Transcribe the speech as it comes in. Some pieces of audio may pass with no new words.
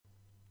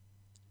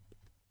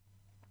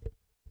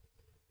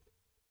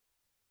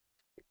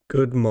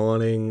Good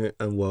morning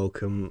and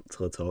welcome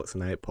to the Talk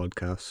Tonight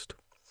podcast.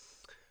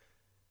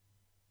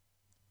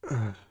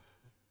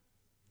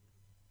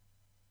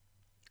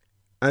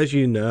 As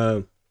you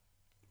know,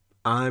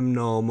 I'm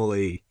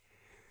normally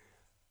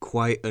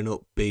quite an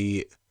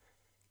upbeat,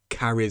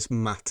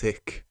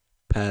 charismatic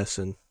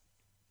person.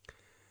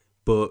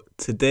 But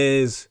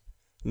today's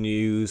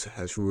news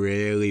has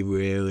really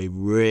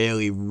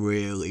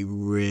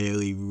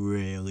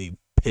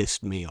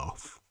pissed me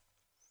off.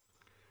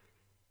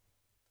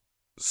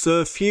 So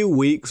a few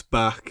weeks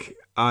back,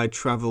 I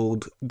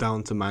travelled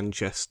down to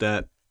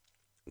Manchester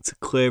to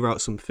clear out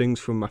some things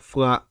from my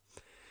flat,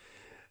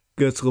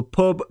 go to the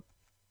pub,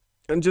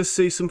 and just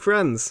see some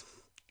friends.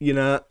 You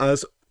know,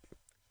 as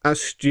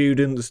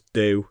students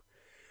do.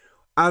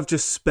 I've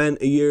just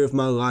spent a year of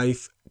my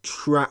life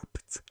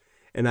trapped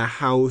in a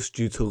house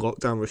due to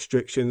lockdown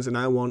restrictions, and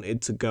I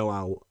wanted to go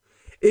out.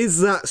 Is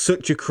that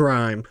such a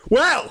crime?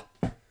 Well,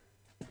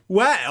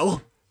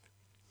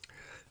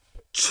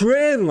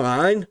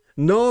 Trainline,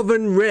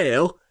 Northern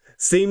Rail,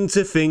 seem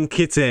to think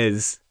it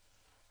is.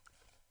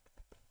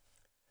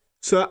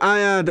 So I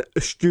had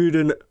a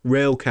student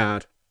rail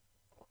card.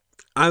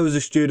 I was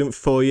a student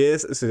for 4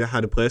 years, so I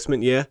had a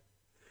placement year.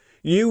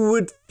 You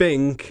would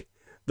think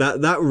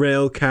that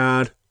rail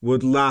card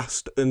would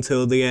last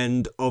until the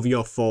end of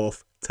your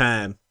 4th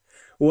term.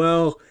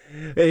 Well,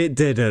 it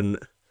didn't.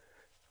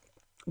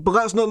 But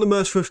that's not the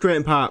most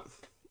frustrating part.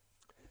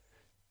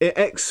 It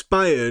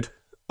expired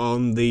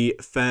on the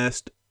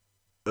 1st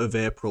of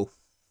April.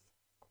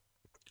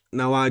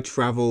 Now, I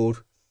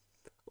travelled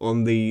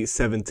on the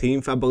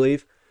 17th, I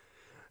believe,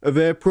 of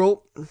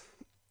April.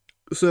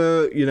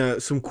 So, you know,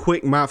 some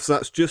quick maths,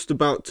 that's just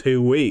about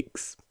 2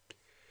 weeks.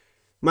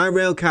 My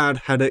rail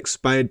card had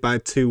expired by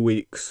 2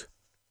 weeks.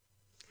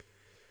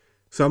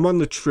 So I'm on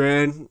the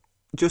train,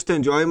 just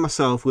enjoying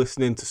myself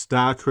listening to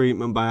Star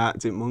Treatment by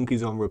Arctic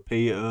Monkeys on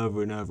repeat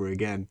over and over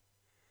again.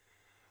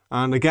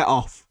 And I get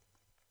off.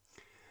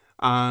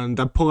 And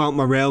I pull out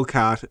my rail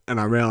card and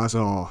I realise,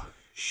 oh,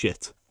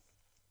 shit,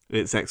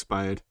 it's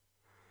expired.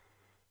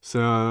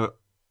 So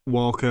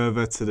walk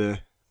over to the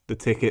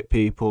ticket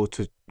people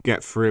to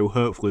get through.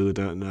 Hopefully they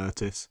don't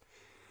notice.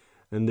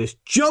 And this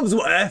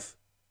Jobsworth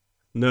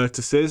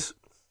notices.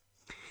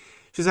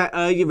 She's like,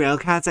 oh, your rail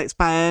card's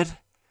expired.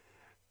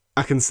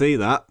 I can see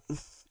that.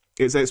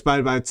 It's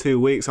expired by 2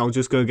 weeks. I'll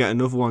just go get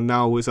another one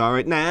now. It's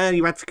alright. Nah,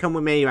 you have to come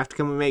with me.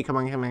 Come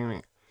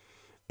on.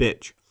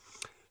 Bitch.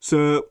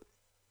 So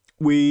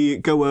we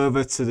go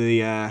over to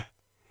the,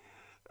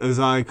 as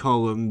I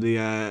call them,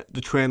 the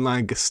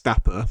Trainline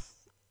Gestapo.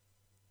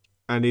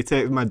 And he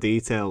takes my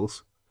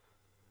details.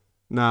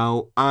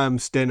 Now, I'm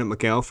staying at my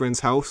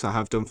girlfriend's house. I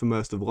have done for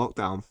most of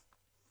lockdown.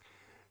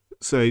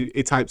 So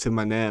he types in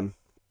my name.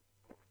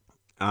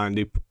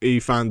 And he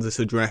found this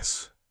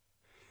address.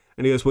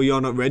 And he goes, well, you're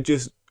not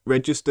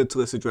registered to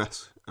this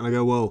address. And I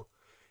go, well,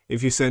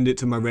 if you send it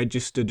to my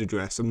registered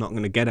address, I'm not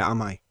going to get it,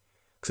 am I?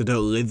 Because I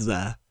don't live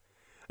there.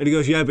 And he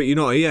goes, yeah, but you're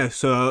not here,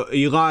 so are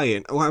you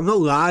lying? Well, I'm not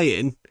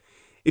lying.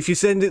 If you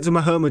send it to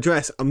my home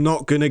address, I'm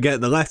not going to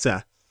get the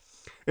letter.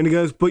 And he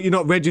goes, but you're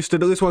not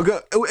registered at this one. I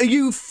go, are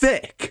you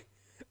thick?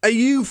 Are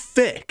you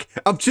thick?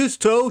 I've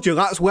just told you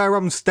that's where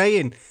I'm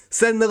staying.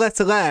 Send the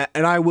letter there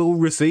and I will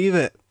receive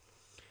it.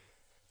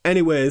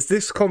 Anyways,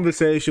 this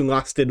conversation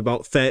lasted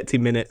about 30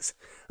 minutes.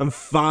 And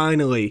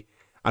finally,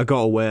 I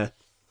got away.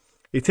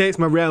 He takes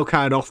my rail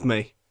card off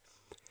me.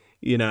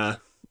 You know,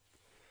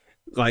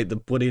 like the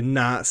bloody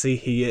Nazi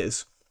he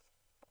is.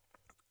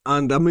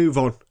 And I move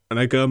on. And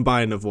I go and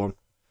buy another one.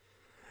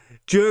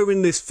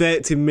 During this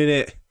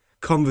 30-minute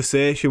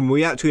conversation,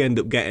 we actually end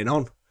up getting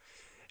on.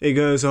 He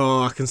goes,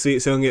 oh, I can see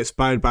it's only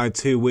expired by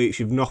 2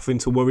 weeks. You've nothing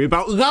to worry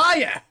about.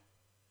 Liar!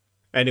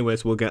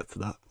 Anyways, we'll get to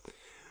that.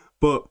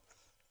 But,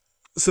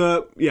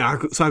 so, yeah,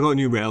 so I got a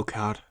new rail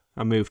card.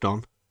 I moved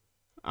on.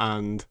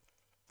 And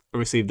I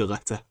received a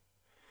letter.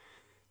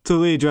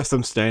 To the address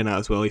I'm staying at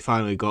as well. He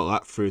finally got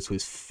that through to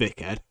his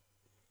thick head.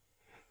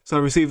 So I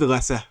received a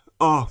letter.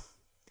 Oh,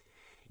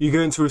 you're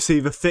going to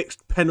receive a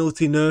fixed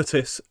penalty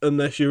notice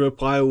unless you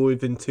reply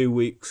within 2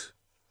 weeks.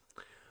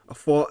 I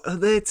thought, are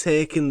they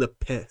taking the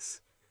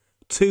piss?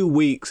 2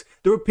 weeks.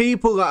 There are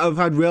people that have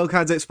had rail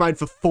cards expired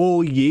for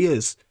 4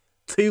 years.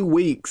 2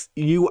 weeks.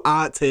 You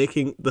are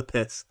taking the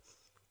piss.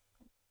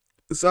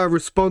 So I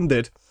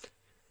responded.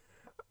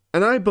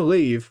 And I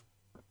believe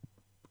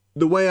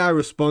the way I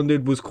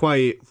responded was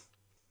quite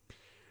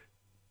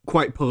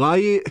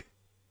polite.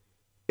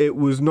 It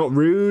was not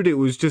rude. It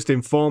was just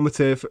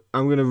informative.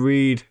 I'm going to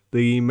read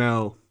the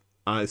email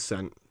I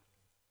sent.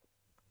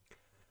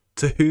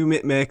 To whom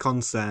it may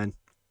concern.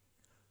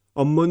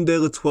 On Monday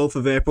the 12th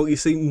of April, you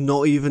see,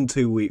 not even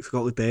 2 weeks.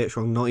 Got the dates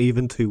wrong, not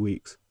even 2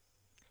 weeks.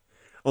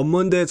 On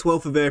Monday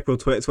 12th of April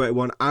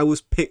 2021, I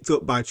was picked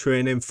up by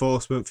train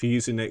enforcement for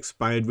using an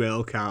expired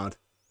rail card.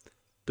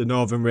 The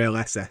Northern Rail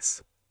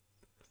SS.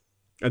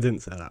 I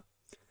didn't say that.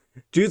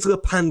 Due to the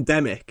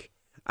pandemic,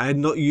 I had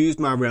not used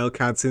my rail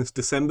card since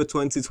December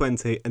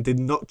 2020 and did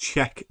not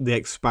check the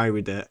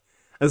expiry date.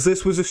 As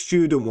this was a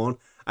student one,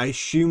 I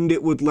assumed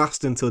it would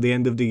last until the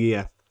end of the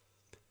year.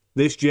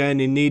 This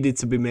journey needed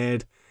to be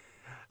made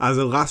as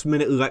a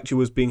last-minute lecture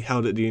was being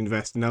held at the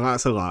university. Now,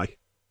 that's a lie.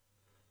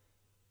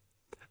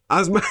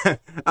 As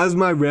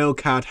my rail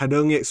card had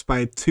only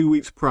expired 2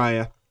 weeks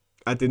prior,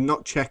 I did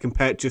not check and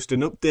purchased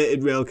an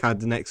updated rail card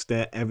the next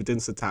day,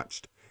 evidence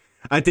attached.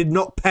 I did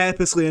not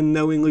purposely and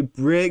knowingly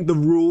break the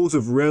rules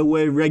of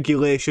railway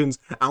regulations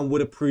and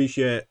would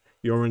appreciate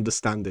your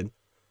understanding.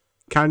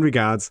 Kind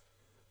regards,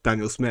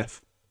 Daniel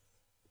Smith.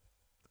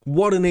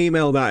 What an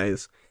email that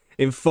is.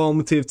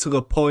 Informative to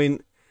the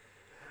point.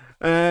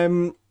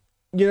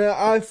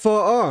 I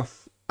thought,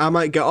 I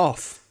might get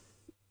off.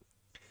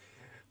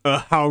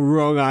 How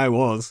wrong I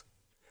was.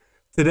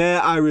 Today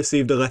I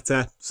received a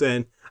letter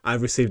saying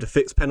I've received a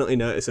fixed penalty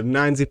notice of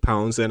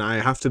 £90 and I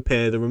have to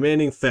pay the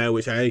remaining fare,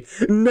 which I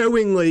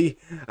knowingly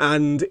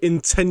and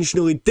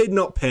intentionally did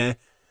not pay,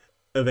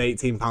 of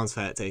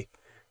 £18.30.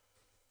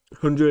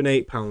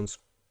 £108.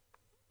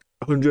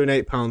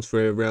 £108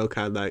 for a rail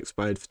card that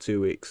expired for 2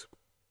 weeks.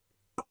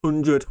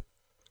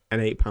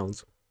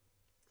 £108.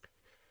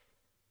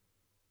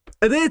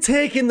 Are they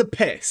taking the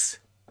piss?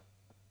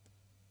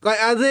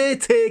 Are they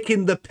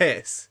taking the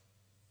piss?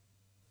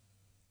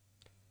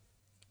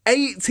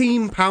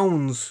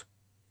 £18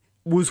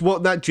 was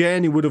what that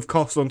journey would have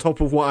cost on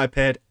top of what I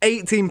paid.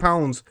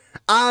 £18.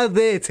 Are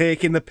they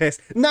taking the piss?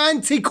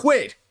 90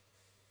 quid!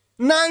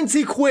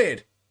 90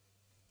 quid!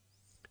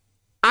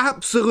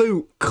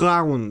 Absolute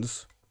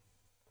clowns.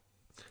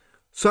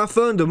 So I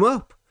phoned them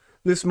up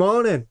this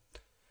morning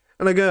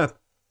and I go,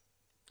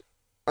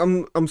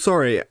 I'm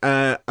sorry,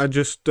 I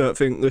just don't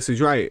think this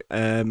is right.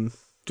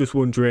 Just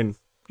wondering,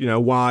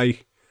 why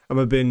am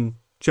I being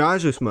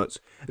charged this much?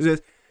 He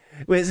says,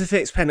 well, it's a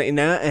fixed penalty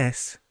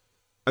notice.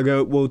 I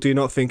go, well, do you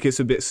not think it's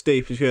a bit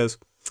steep? And she goes,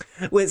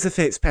 well, it's a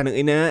fixed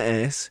penalty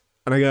notice.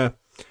 And I go,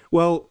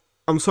 well,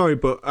 I'm sorry,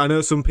 but I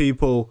know some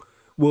people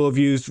will have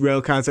used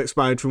rail cards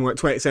expired from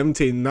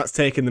 2017, and that's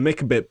taken the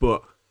mick a bit,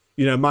 but,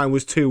 mine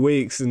was 2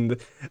 weeks and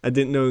I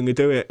didn't knowingly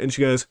do it. And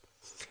she goes,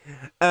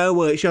 oh,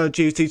 well, it's your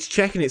duty to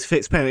check and it's a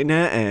fixed penalty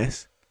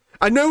notice.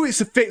 I know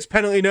it's a fixed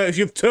penalty notice.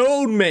 You've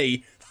told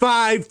me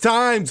 5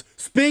 times.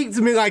 Speak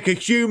to me like a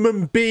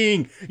human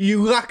being,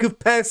 you lack of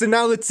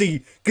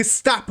personality,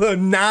 Gestapo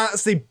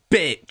Nazi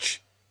bitch.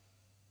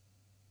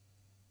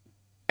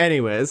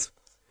 Anyways,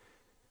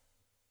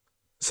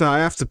 so I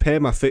have to pay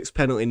my fixed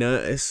penalty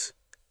notice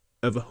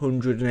of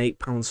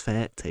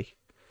 £108.30.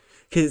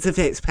 Because it's a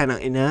fixed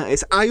penalty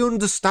notice. I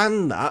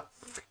understand that.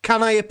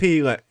 Can I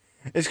appeal it?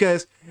 And she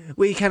goes,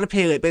 well, you can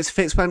appeal it, but it's a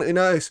fixed penalty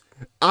notice.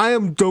 I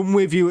am done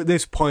with you at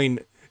this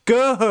point.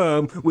 Go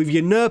home with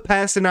your no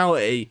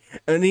personality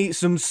and eat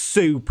some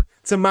soup,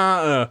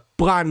 tomato,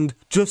 bland,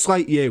 just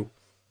like you.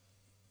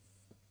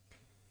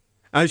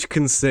 As you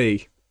can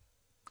see,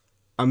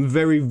 I'm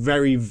very,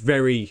 very,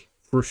 very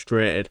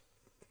frustrated.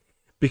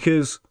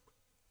 Because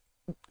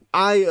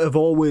I have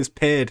always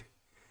paid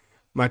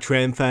my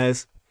train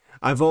fares.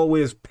 I've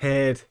always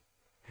paid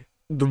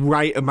the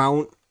right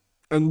amount.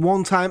 And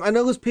one time, I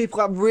know there's people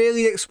that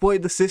really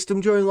exploited the system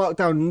during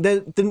lockdown and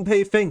they didn't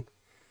pay a thing.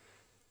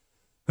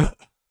 But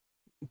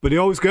they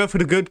always go for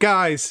the good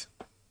guys.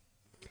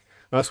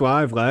 That's what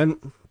I've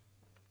learned.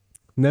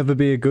 Never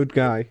be a good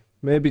guy.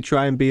 Maybe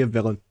try and be a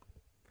villain.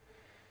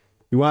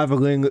 You either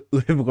live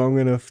long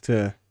enough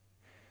to...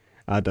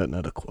 I don't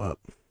know the quote.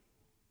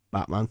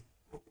 Batman.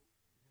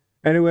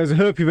 Anyways, I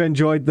hope you've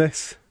enjoyed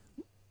this.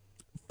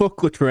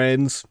 Fuck the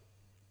trains.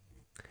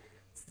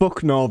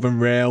 Fuck Northern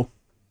Rail.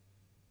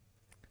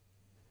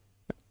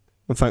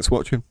 And thanks for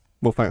watching.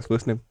 Well, thanks for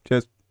listening.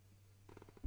 Cheers.